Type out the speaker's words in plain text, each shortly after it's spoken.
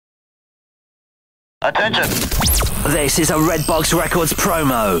Attention! This is a Redbox Records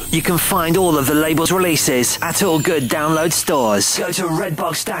promo. You can find all of the label's releases at all good download stores. Go to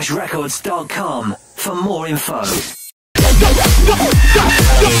redbox-records.com for more info.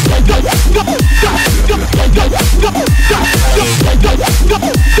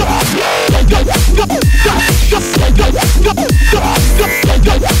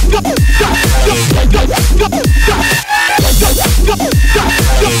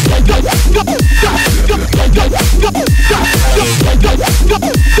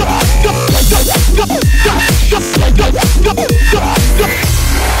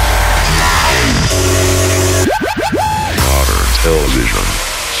 Television,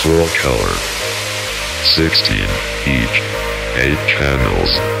 full color, 16 each, 8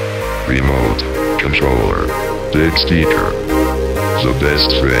 channels, remote controller, big speaker, the best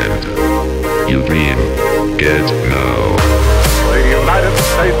friend. You dream, get now. The United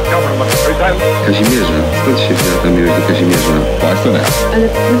States government presents... Kazimierze, skąd się wzięła ta miłość do Kazimierza?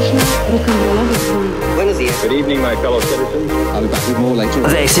 Elektryczna, rock'n'rollowa dzwonka. Good evening, my fellow citizens. I'll be back with more later on.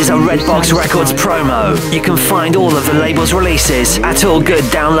 This is a Redbox Records promo. You can find all of the label's releases at all good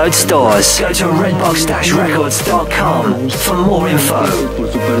download stores. Go to redbox-records.com for more info. Por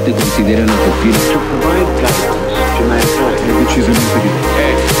su parte consideran el perfil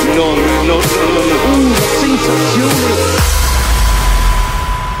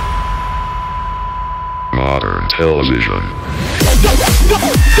Modern television.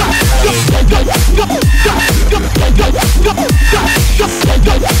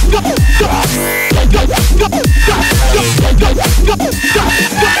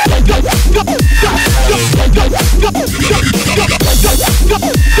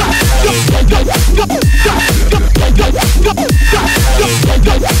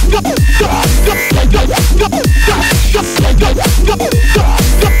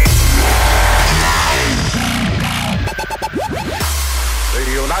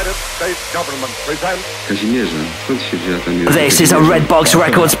 Kazimierze, skąd się wzięła ta miłość? This is a Redbox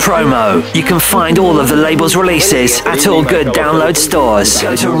Records promo. You can find all of the label's releases at all good download stores.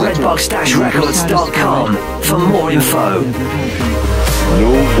 Go to redbox-records.com for more info.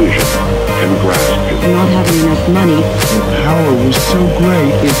 No vision can grasp it. Not having enough money. The power was so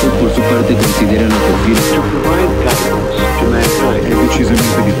great. Estos por su parte consideran el perfil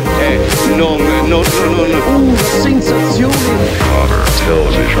Modern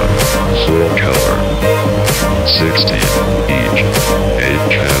television, full color, 16 each, 8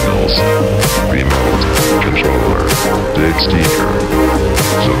 channels, remote controller, big speaker,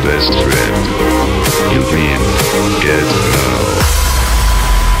 the best friend. You dream, get now.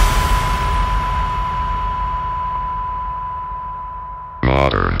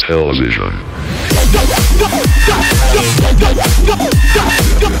 Modern television.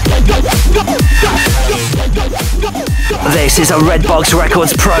 This is a Redbox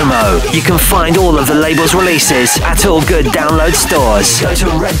Records promo. You can find all of the label's releases at all good download stores. Go to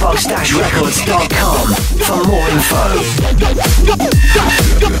redbox-records.com for more info.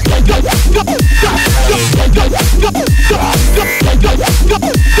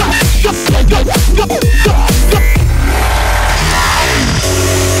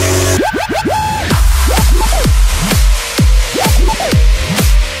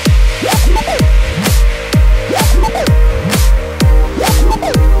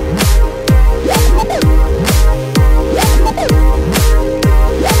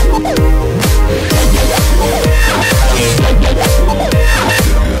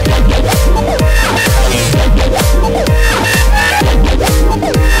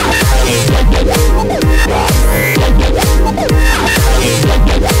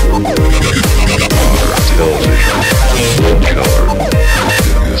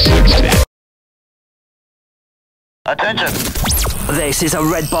 Attention! This is a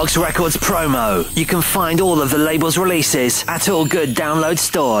Redbox Records promo. You can find all of the label's releases at all good download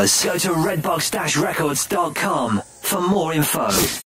stores. Go to redbox-records.com for more info.